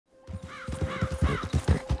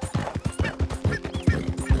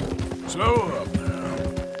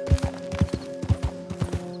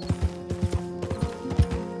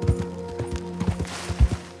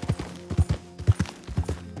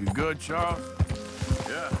good, Charles?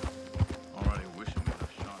 Yeah. Already wishing we could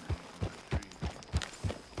have shot him from the tree.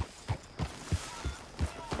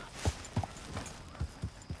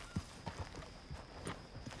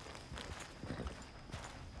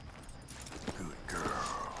 Good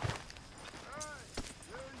girl.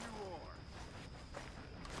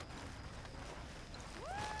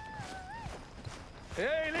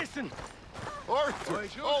 Hey, listen! Arthur!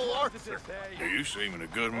 Oh, Arthur! You seem in a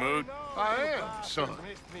good mood. I am, son.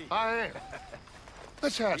 I am.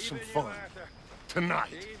 Let's have some fun.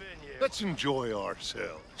 Tonight. Let's enjoy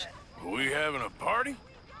ourselves. Are we having a party?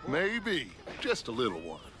 Maybe. Just a little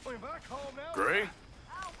one. Great.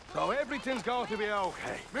 So everything's going to be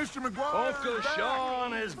okay. Mr. McGuire! Uncle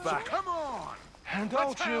Sean is back. Come on! And don't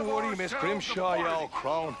Let's you have worry, Miss ourselves a Grimshaw, you party. old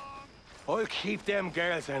crone. I'll keep them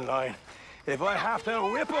girls in line. If I have to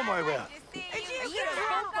whip them, I will.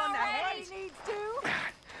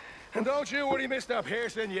 And don't you worry, Mr.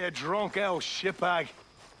 Pearson, you drunk old shitbag.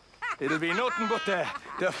 It'll be nothing but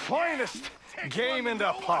the finest game in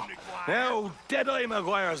the pot. Now, Deadeye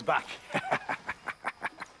McGuire's back.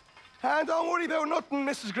 And don't worry about nothing,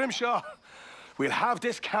 Mrs. Grimshaw. We'll have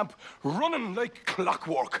this camp running like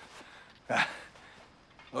clockwork. I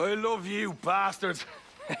love you, bastards.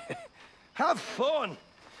 Have fun.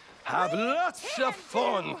 Have lots of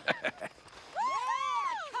fun.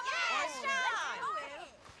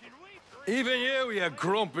 Even you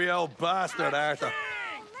grumpy old bastard, Arthur.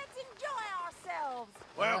 Let's enjoy ourselves.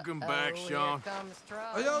 Welcome back, Sean.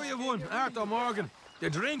 I owe you one, Arthur Morgan. The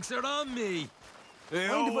drinks are on me. They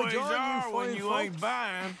Mind if I always join you are when fine you ain't folks?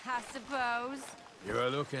 buying. I suppose. You're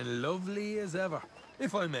looking lovely as ever,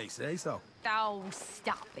 if I may say so. Oh,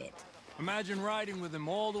 stop it. Imagine riding with him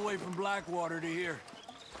all the way from Blackwater to here.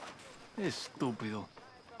 Estúpido.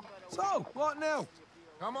 So, what now?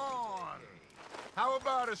 Come on! How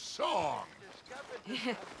about a song?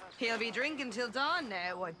 He'll be drinking till dawn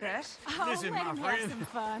now, I bet. Oh, Listen, let my him friend, have some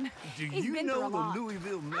fun. Do He's you been through know a the lot.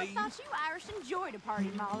 Louisville I Maze? thought you Irish enjoyed a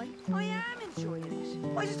party, Molly. I am enjoying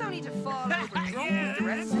it. I just don't need to fall over drunk with the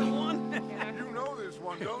rest of them. You know this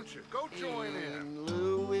one, don't you? Go join in.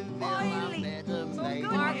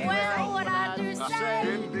 Mark well what I do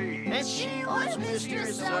say. Indeed. And she was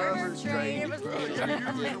mistress of her trade.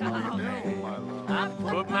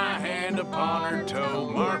 Put my hand upon her toe,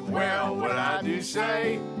 mark well what I do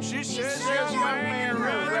say. She says, young man, you're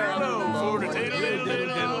right low for the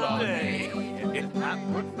diddle all day. I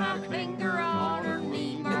put my finger on her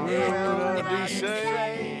knee, Mark Well, well what I do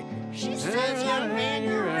say. She says, young man,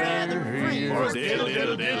 you're rather free. For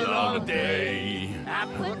diddle all day. I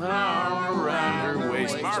put My arm around her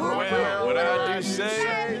waist, mark well what I do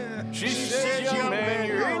say. She says, young man,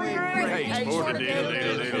 you're in great haste for the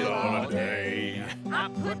diddle all day. I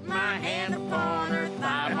put my hand upon her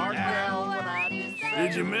thigh, Mark well what I do say.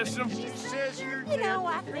 Did you miss him? You know,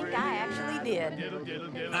 I think I actually did.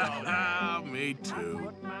 Me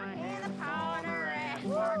too.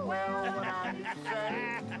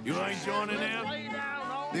 You ain't joining in?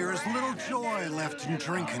 There is little joy left in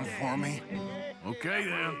drinking for me. Okay,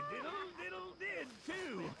 then.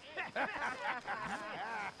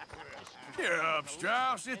 Cheer up,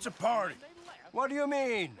 Strauss. It's a party. What do you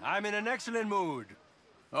mean? I'm in an excellent mood.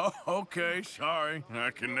 Oh, okay. Sorry. I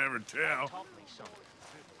can never tell.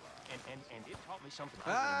 And it taught me something.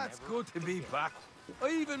 It's good to be back. I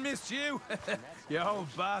even missed you. You old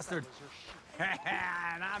bastard.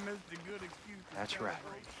 And I missed a good excuse. That's right.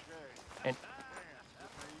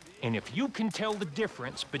 And if you can tell the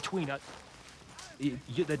difference between a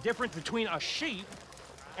sheep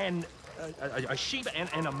and a sheep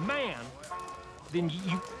and a man, then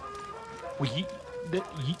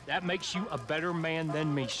that makes you a better man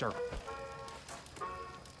than me, sir.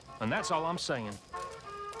 And that's all I'm saying.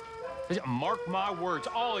 Mark my words,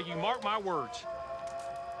 all of you, mark my words.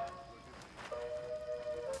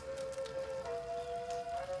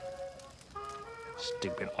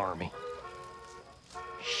 Stupid army.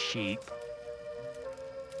 Sheep.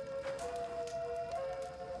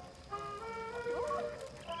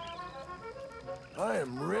 I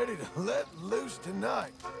am ready to let loose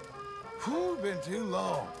tonight. Whew, been too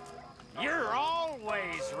long. You're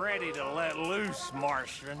always ready to let loose,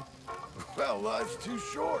 Martian. Well, life's too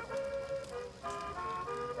short.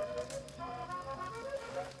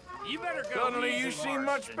 You better go. Suddenly easy, you seem Marston.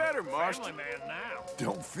 much better, Family Marston. man now.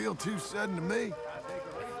 Don't feel too sudden to me.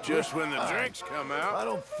 Just when the drinks come I out.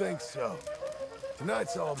 don't think so.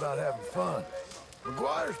 Tonight's all about having fun.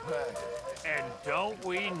 McGuire's back. And don't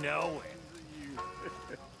we know it?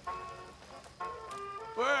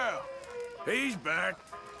 Well, he's back.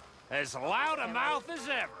 As loud a mouth as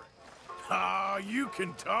ever. Ah, you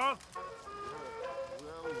can talk.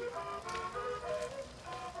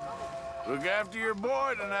 Look after your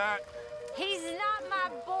boy tonight. He's not my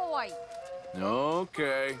boy.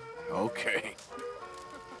 Okay, okay.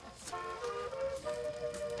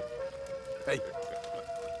 Hey,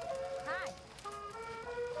 Hi.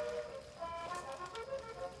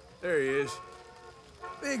 there he is.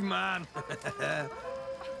 Big man.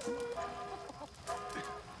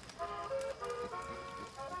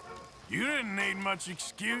 You didn't need much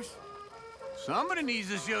excuse. Somebody needs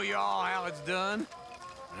to show you all how it's done.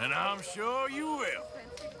 And I'm sure you will.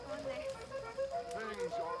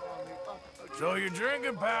 So your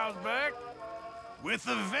drinking pal's back? With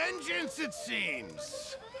a vengeance, it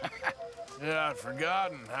seems. Yeah, I'd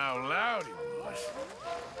forgotten how loud he was.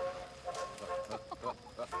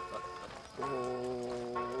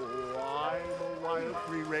 Oh, I'm a wild,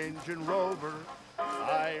 free-ranging rover.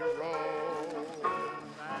 I roam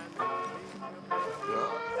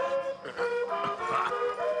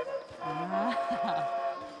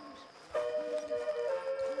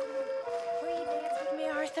Will you dance with me,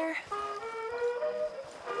 Arthur?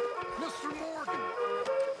 Mr. Morgan!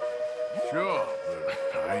 Sure,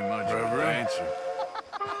 but I ain't much of an answer.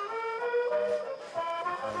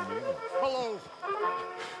 Hello.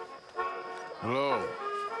 Hello.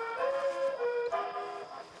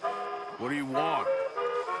 What do you want?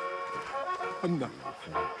 I'm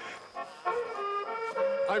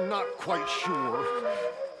not quite sure.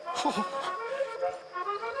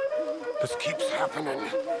 This keeps happening.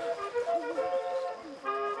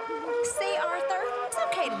 See, Arthur, it's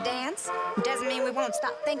okay to dance. Doesn't mean we won't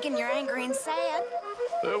stop thinking you're angry and sad.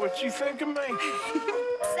 What you think of me?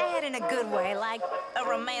 Sad in a good way, like a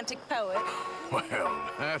romantic poet. Well,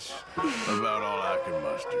 that's about all I can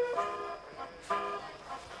muster.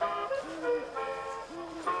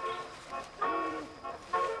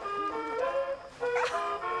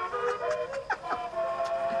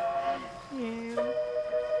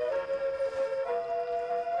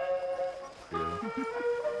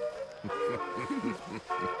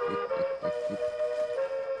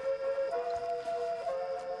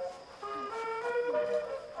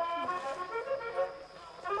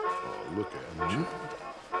 Look at you.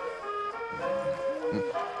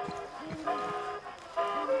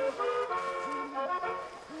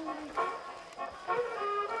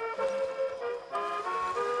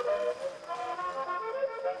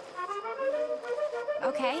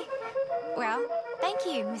 Okay. Well, thank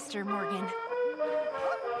you, Mr. Morgan.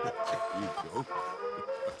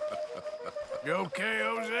 You okay,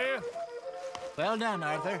 Hosea? Well done,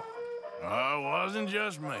 Arthur. Oh, it wasn't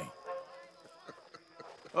just me.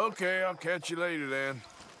 Okay, I'll catch you later then.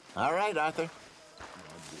 All right, Arthur.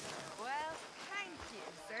 Well, thank you,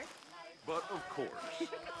 sir. But of course.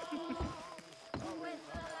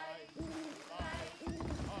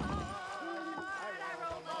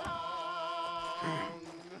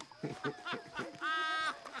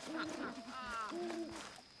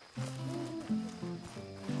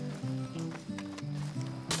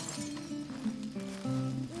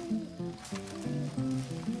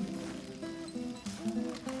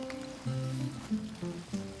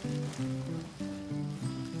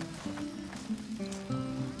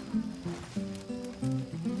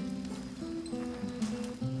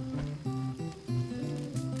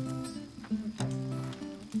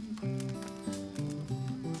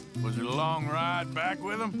 Was it a long ride back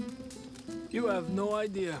with him? You have no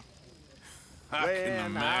idea. I can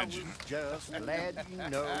imagine. Just glad you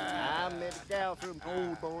know I met a gal from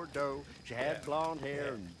old Bordeaux. She had blonde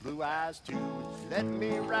hair and blue eyes too. She let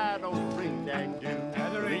me ride on the ring-dang-doo.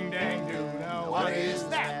 And the ring-dang-doo, now What is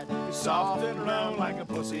that? It's soft and round like a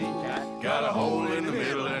pussycat. Got a hole in the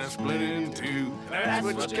middle and it's split in two. That's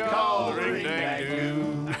what you call a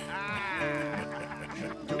ring-dang-doo.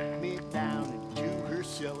 Took me down into her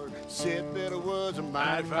cellar. Said that I was a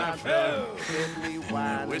mighty fine fellow. Fed me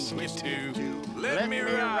wine and Whiskey too. too. Let me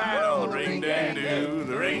ride on the ring-dang-doo,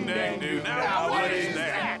 the ring-dang-doo. Now what is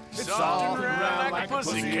that? It's soft and round like a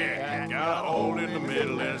pussycat. Got a hole in the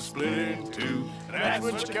middle and it's split in two. That's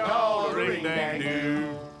what you call a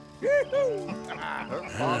ring-dang-doo. Her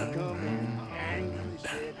father come in angry,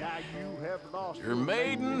 said, now you have lost Your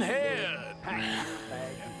maidenhead.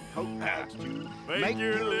 Make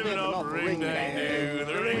your living off the ring-dang-doo,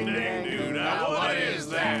 the ring-dang-doo. Now what is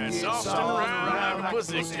that? Soft and round like a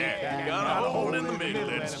pussycat. Got a hole in the middle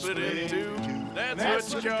and split in two.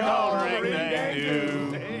 That's what you call a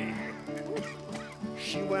ring-dang-doo.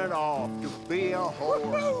 She went off to be a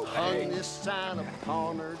whore. Hung this sign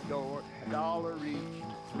upon her door. $1 each,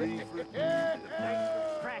 3 for 2.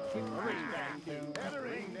 Crack him, ring-dang-doo. The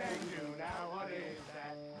ring-dang-doo. Now what is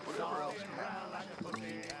that? Whatever else round like a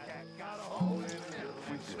pussycat. Got a hole in the middle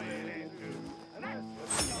and split in two. And that's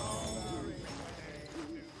what you call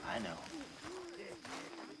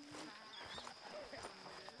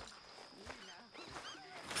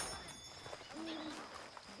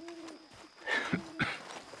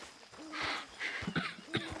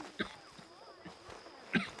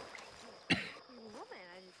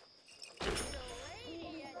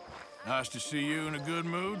Nice to see you in a good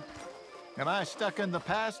mood. Am I stuck in the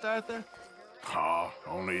past, Arthur? Oh,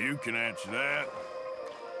 only you can answer that.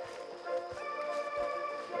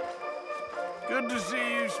 Good to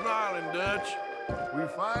see you smiling, Dutch. We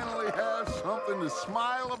finally have something to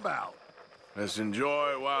smile about. Let's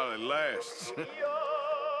enjoy it while it lasts.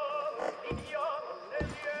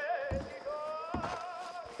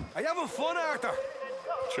 Are you having fun, Arthur?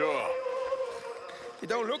 Sure. You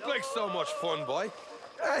don't look like so much fun, boy.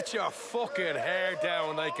 Let your fucking hair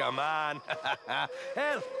down like a man.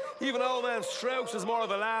 Hell, even old man Strauss is more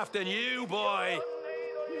of a laugh than you, boy.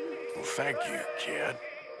 Well, thank you, kid.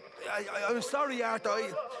 I'm sorry, Arthur.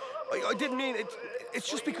 I didn't mean it. It's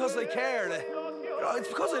just because I care. It's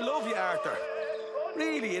because I love you, Arthur.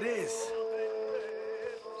 Really, it is.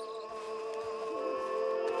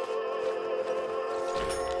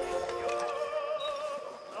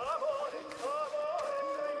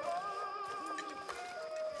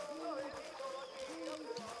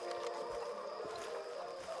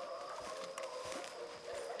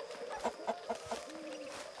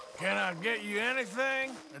 Can I get you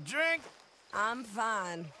anything? A drink? I'm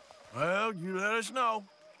fine. Well, you let us know.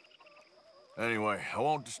 Anyway, I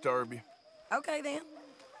won't disturb you. Okay, then.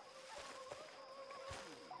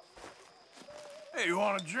 Hey, you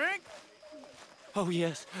want a drink? Oh,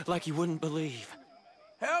 yes, like you wouldn't believe.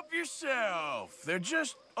 Help yourself. They're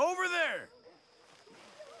just over there.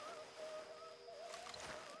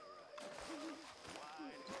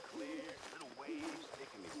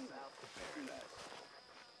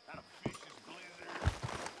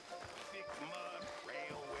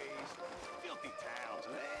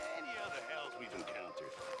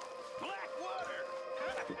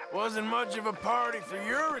 Wasn't much of a party for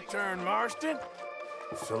your return, Marston.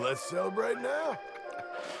 So let's celebrate now.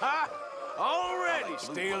 Ha! Already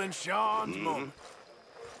stealing Sean's moment.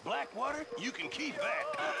 Blackwater, you can keep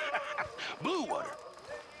that. Blue water,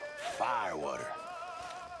 fire water,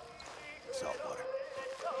 salt water.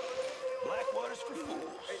 Blackwater's for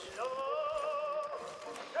fools.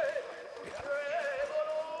 It's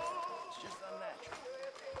just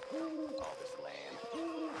unnatural. All this land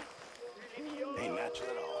ain't natural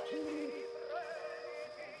at all.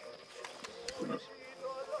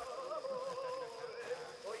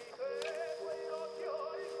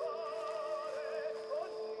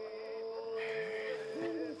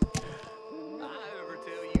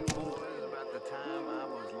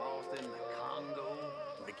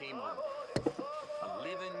 Became a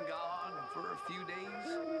living god for a few days?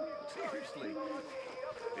 Seriously.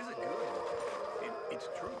 Is it good? It's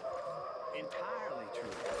true. Entirely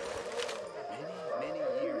true. Many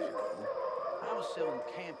years ago, I was selling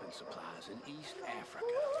camping supplies in East Africa.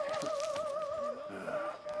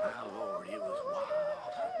 My lord, it was wild.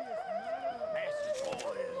 Massive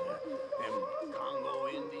boys, them Congo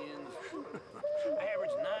Indians,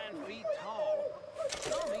 average 9 feet tall,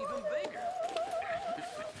 some even bigger.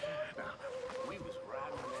 We was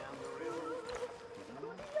riding down the river,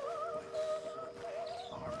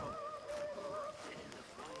 our boat, and the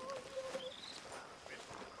flames.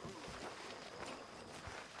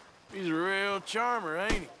 He's a real charmer,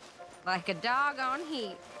 ain't he? Like a dog on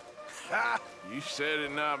heat. Ha! You said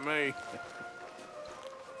it, not me.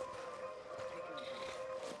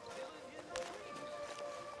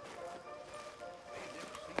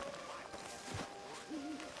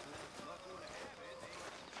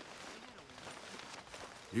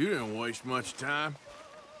 You didn't waste much time.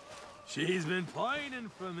 She's been pining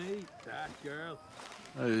for me, that girl.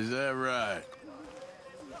 Is that right?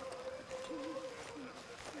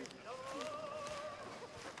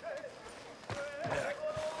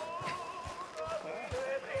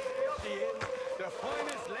 She is the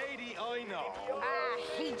finest lady I know. I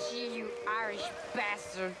hate you, you Irish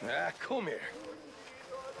bastard. Ah, come here.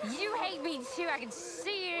 You hate me too. I can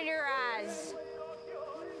see it in your eyes.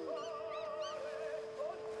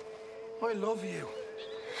 I love you.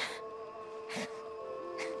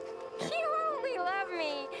 You only love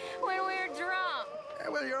me when we're drunk.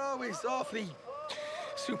 Well, you're always awfully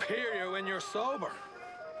superior when you're sober.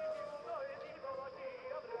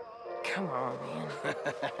 Come on, man.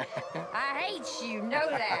 I hate you. Know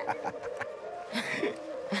that.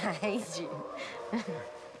 I hate you.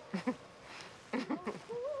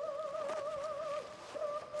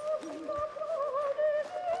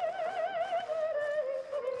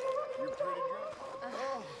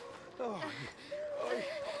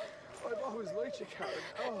 I've always liked you, Karen.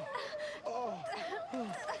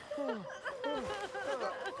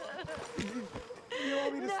 You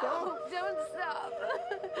want me to stop? No, don't stop.